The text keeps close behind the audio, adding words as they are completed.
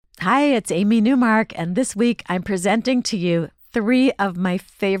Hi, it's Amy Newmark, and this week I'm presenting to you 3 of my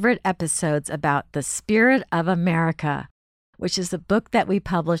favorite episodes about The Spirit of America, which is a book that we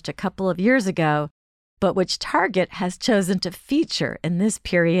published a couple of years ago, but which Target has chosen to feature in this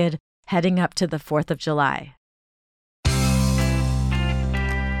period heading up to the 4th of July.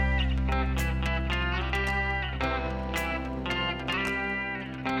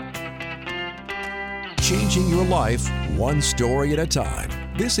 Changing your life one story at a time.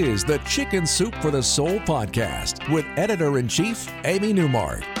 This is the Chicken Soup for the Soul podcast with Editor-in-Chief Amy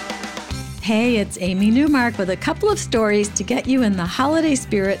Newmark. Hey, it's Amy Newmark with a couple of stories to get you in the holiday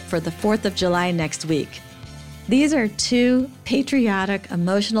spirit for the 4th of July next week. These are 2 patriotic,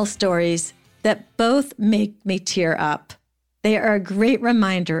 emotional stories that both make me tear up. They are a great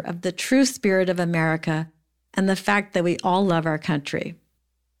reminder of the true spirit of America and the fact that we all love our country.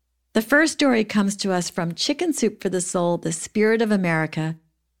 The first story comes to us from Chicken Soup for the Soul, The Spirit of America,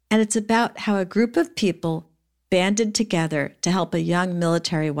 and it's about how a group of people banded together to help a young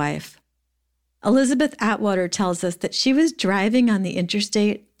military wife. Elizabeth Atwater tells us that she was driving on the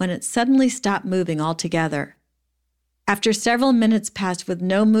interstate when it suddenly stopped moving altogether. After several minutes passed with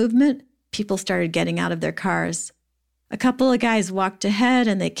no movement, people started getting out of their cars. A couple of guys walked ahead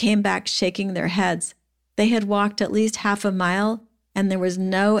and they came back shaking their heads. They had walked at least half a mile and there was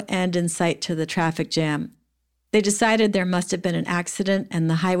no end in sight to the traffic jam. They decided there must have been an accident and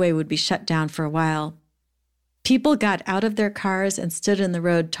the highway would be shut down for a while. People got out of their cars and stood in the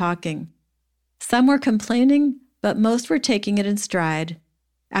road talking. Some were complaining, but most were taking it in stride.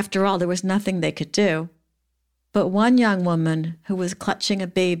 After all, there was nothing they could do. But one young woman who was clutching a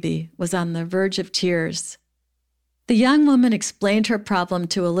baby was on the verge of tears. The young woman explained her problem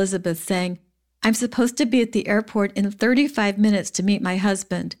to Elizabeth, saying, "I'm supposed to be at the airport in 35 minutes to meet my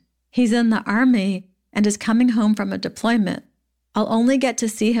husband. He's in the Army and is coming home from a deployment. I'll only get to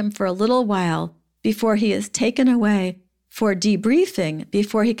see him for a little while before he is taken away for debriefing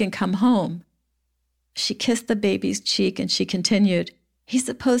before he can come home." She kissed the baby's cheek and she continued, "He's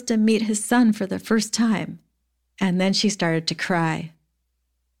supposed to meet his son for the first time." And then she started to cry.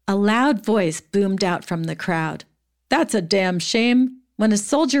 A loud voice boomed out from the crowd. "That's a damn shame. When a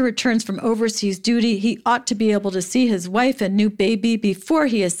soldier returns from overseas duty, he ought to be able to see his wife and new baby before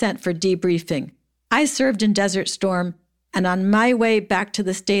he is sent for debriefing. I served in Desert Storm, and on my way back to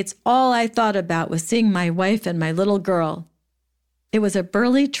the States, all I thought about was seeing my wife and my little girl." It was a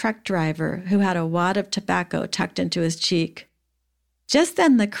burly truck driver who had a wad of tobacco tucked into his cheek. Just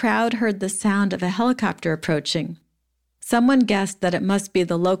then, the crowd heard the sound of a helicopter approaching. Someone guessed that it must be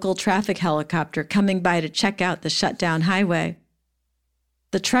the local traffic helicopter coming by to check out the shut-down highway.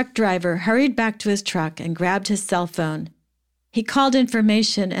 The truck driver hurried back to his truck and grabbed his cell phone. He called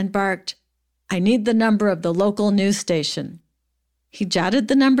information and barked, "I need the number of the local news station." He jotted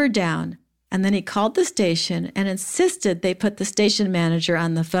the number down, and then he called the station and insisted they put the station manager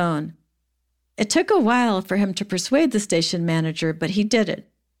on the phone. It took a while for him to persuade the station manager, but he did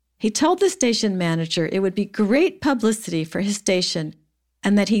it. He told the station manager it would be great publicity for his station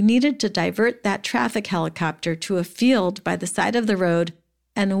and that he needed to divert that traffic helicopter to a field by the side of the road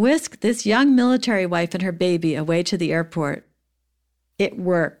and whisk this young military wife and her baby away to the airport. It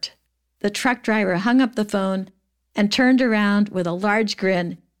worked. The truck driver hung up the phone and turned around with a large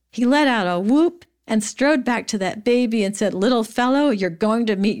grin. He let out a whoop and strode back to that baby and said, "Little fellow, you're going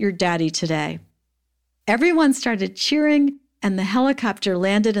to meet your daddy today." Everyone started cheering, and the helicopter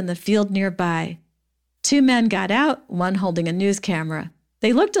landed in the field nearby. 2 men got out, one holding a news camera.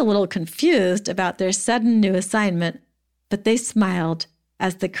 They looked a little confused about their sudden new assignment, but they smiled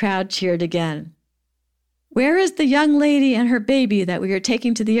as the crowd cheered again. "Where is the young lady and her baby that we are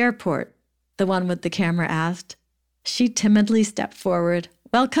taking to the airport?" the one with the camera asked. She timidly stepped forward.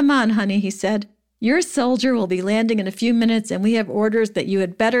 "Well, come on, honey," he said. "Your soldier will be landing in a few minutes, and we have orders that you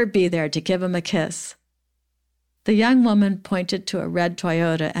had better be there to give him a kiss." The young woman pointed to a red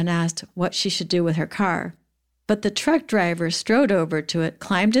Toyota and asked what she should do with her car. But the truck driver strode over to it,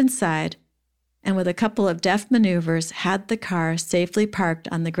 climbed inside, and with a couple of deft maneuvers, had the car safely parked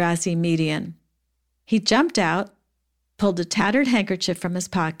on the grassy median. He jumped out, pulled a tattered handkerchief from his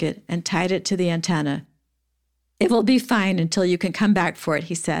pocket, and tied it to the antenna. "It will be fine until you can come back for it,"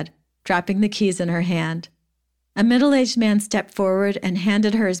 he said, dropping the keys in her hand. A middle-aged man stepped forward and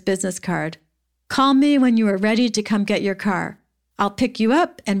handed her his business card. "Call me when you are ready to come get your car. I'll pick you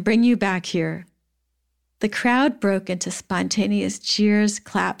up and bring you back here." The crowd broke into spontaneous cheers,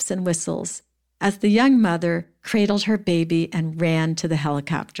 claps, and whistles as the young mother cradled her baby and ran to the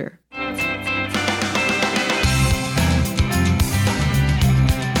helicopter.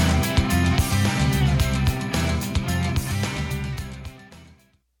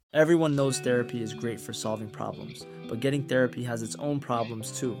 Everyone knows therapy is great for solving problems, but getting therapy has its own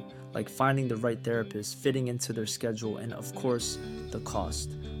problems too, like finding the right therapist, fitting into their schedule, and of course, the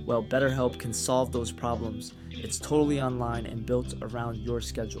cost. Well, BetterHelp can solve those problems. It's totally online and built around your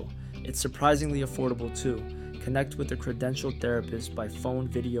schedule. It's surprisingly affordable too. Connect with a credentialed therapist by phone,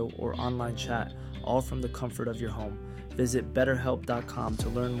 video, or online chat, all from the comfort of your home. Visit BetterHelp.com to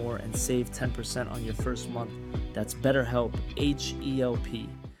learn more and save 10% on your first month. That's BetterHelp, H-E-L-P.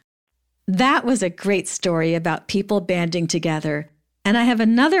 That was a great story about people banding together. And I have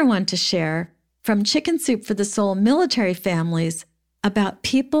another one to share from Chicken Soup for the Soul military families about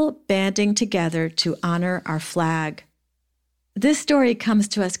people banding together to honor our flag. This story comes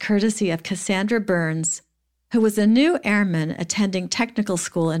to us courtesy of Cassandra Burns, who was a new airman attending technical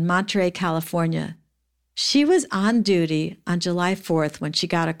school in Monterey, California. She was on duty on July 4th when she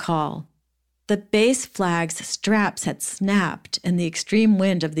got a call. The base flag's straps had snapped in the extreme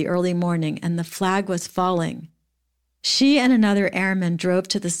wind of the early morning, and the flag was falling. She and another airman drove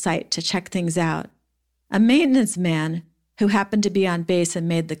to the site to check things out. A maintenance man, who happened to be on base and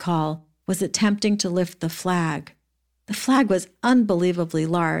made the call, was attempting to lift the flag. The flag was unbelievably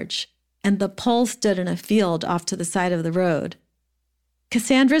large, and the pole stood in a field off to the side of the road.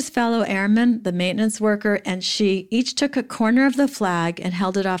 Cassandra's fellow airman, the maintenance worker, and she each took a corner of the flag and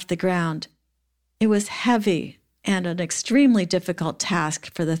held it off the ground. It was heavy and an extremely difficult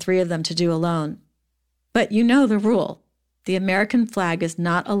task for the three of them to do alone. But you know the rule. The American flag is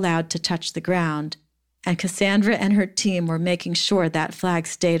not allowed to touch the ground, and Cassandra and her team were making sure that flag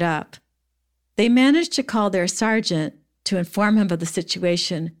stayed up. They managed to call their sergeant to inform him of the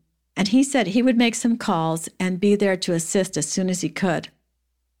situation, and he said he would make some calls and be there to assist as soon as he could.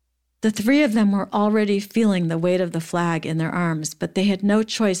 The three of them were already feeling the weight of the flag in their arms, but they had no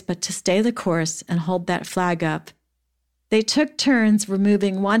choice but to stay the course and hold that flag up. They took turns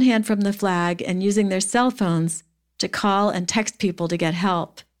removing one hand from the flag and using their cell phones to call and text people to get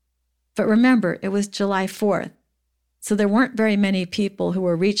help. But remember, it was July 4th, so there weren't very many people who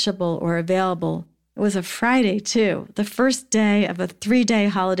were reachable or available. It was a Friday, too, the first day of a 3-day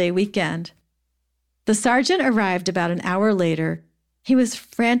holiday weekend. The sergeant arrived about an hour later. He was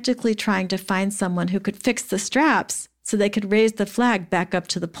frantically trying to find someone who could fix the straps so they could raise the flag back up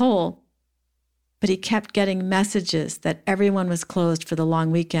to the pole. But he kept getting messages that everyone was closed for the long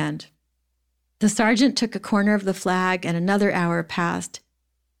weekend. The sergeant took a corner of the flag and another hour passed.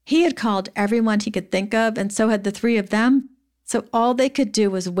 He had called everyone he could think of, and so had the three of them, so all they could do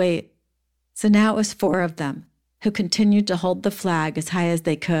was wait. So now it was 4 of them who continued to hold the flag as high as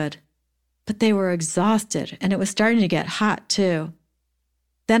they could. But they were exhausted, and it was starting to get hot, too.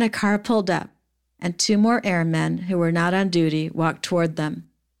 Then a car pulled up, and 2 more airmen who were not on duty walked toward them.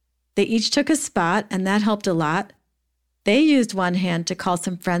 They each took a spot, and that helped a lot. They used one hand to call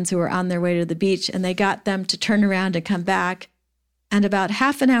some friends who were on their way to the beach, and they got them to turn around and come back. And about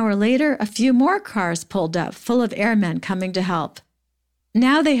half an hour later, a few more cars pulled up, full of airmen coming to help.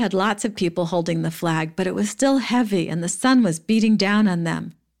 Now they had lots of people holding the flag, but it was still heavy, and the sun was beating down on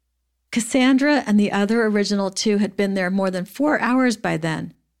them. Cassandra and the other original 2 had been there more than 4 hours by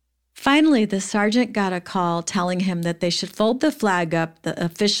then. Finally, the sergeant got a call telling him that they should fold the flag up the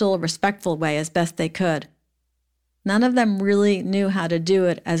official, respectful way as best they could. None of them really knew how to do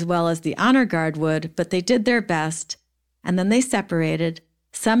it as well as the honor guard would, but they did their best, and then they separated,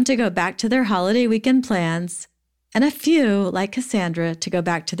 some to go back to their holiday weekend plans, and a few, like Cassandra, to go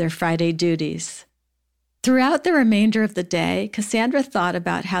back to their Friday duties. Throughout the remainder of the day, Cassandra thought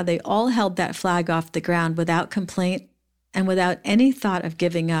about how they all held that flag off the ground without complaint and without any thought of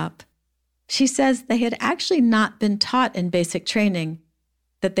giving up. She says they had actually not been taught in basic training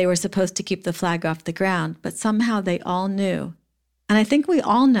that they were supposed to keep the flag off the ground, but somehow they all knew. And I think we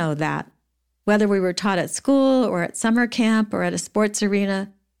all know that. Whether we were taught at school or at summer camp or at a sports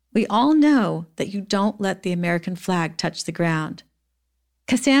arena, we all know that you don't let the American flag touch the ground.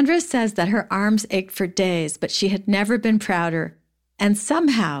 Cassandra says that her arms ached for days, but she had never been prouder. And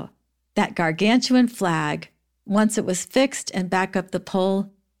somehow, that gargantuan flag, once it was fixed and back up the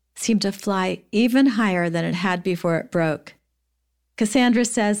pole, seemed to fly even higher than it had before it broke. Cassandra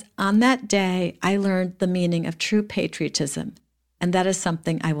says, on that day, I learned the meaning of true patriotism, and that is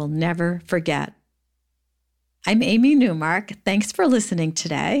something I will never forget. I'm Amy Newmark. Thanks for listening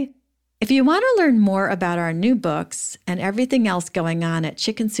today. If you want to learn more about our new books and everything else going on at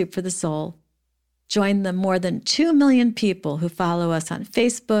Chicken Soup for the Soul, join the more than 2 million people who follow us on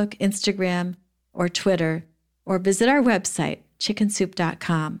Facebook, Instagram, or Twitter, or visit our website,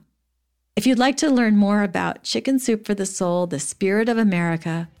 chickensoup.com. If you'd like to learn more about Chicken Soup for the Soul, the Spirit of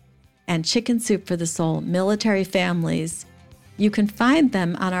America, and Chicken Soup for the Soul military families, You can find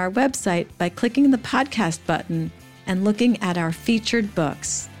them on our website by clicking the podcast button and looking at our featured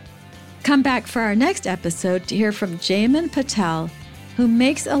books. Come back for our next episode to hear from Jaimin Patel, who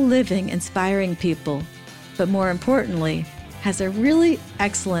makes a living inspiring people, but more importantly, has a really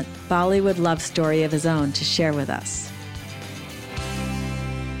excellent Bollywood love story of his own to share with us.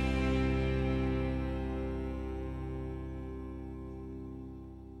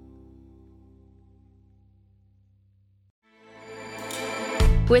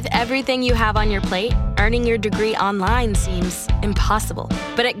 With everything you have on your plate, earning your degree online seems impossible.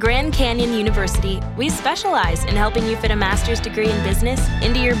 But at Grand Canyon University, we specialize in helping you fit a master's degree in business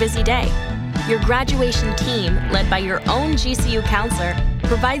into your busy day. Your graduation team, led by your own GCU counselor,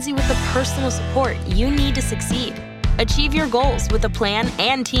 provides you with the personal support you need to succeed. Achieve your goals with a plan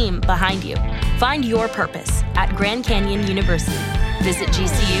and team behind you. Find your purpose at Grand Canyon University. Visit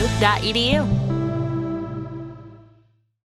gcu.edu.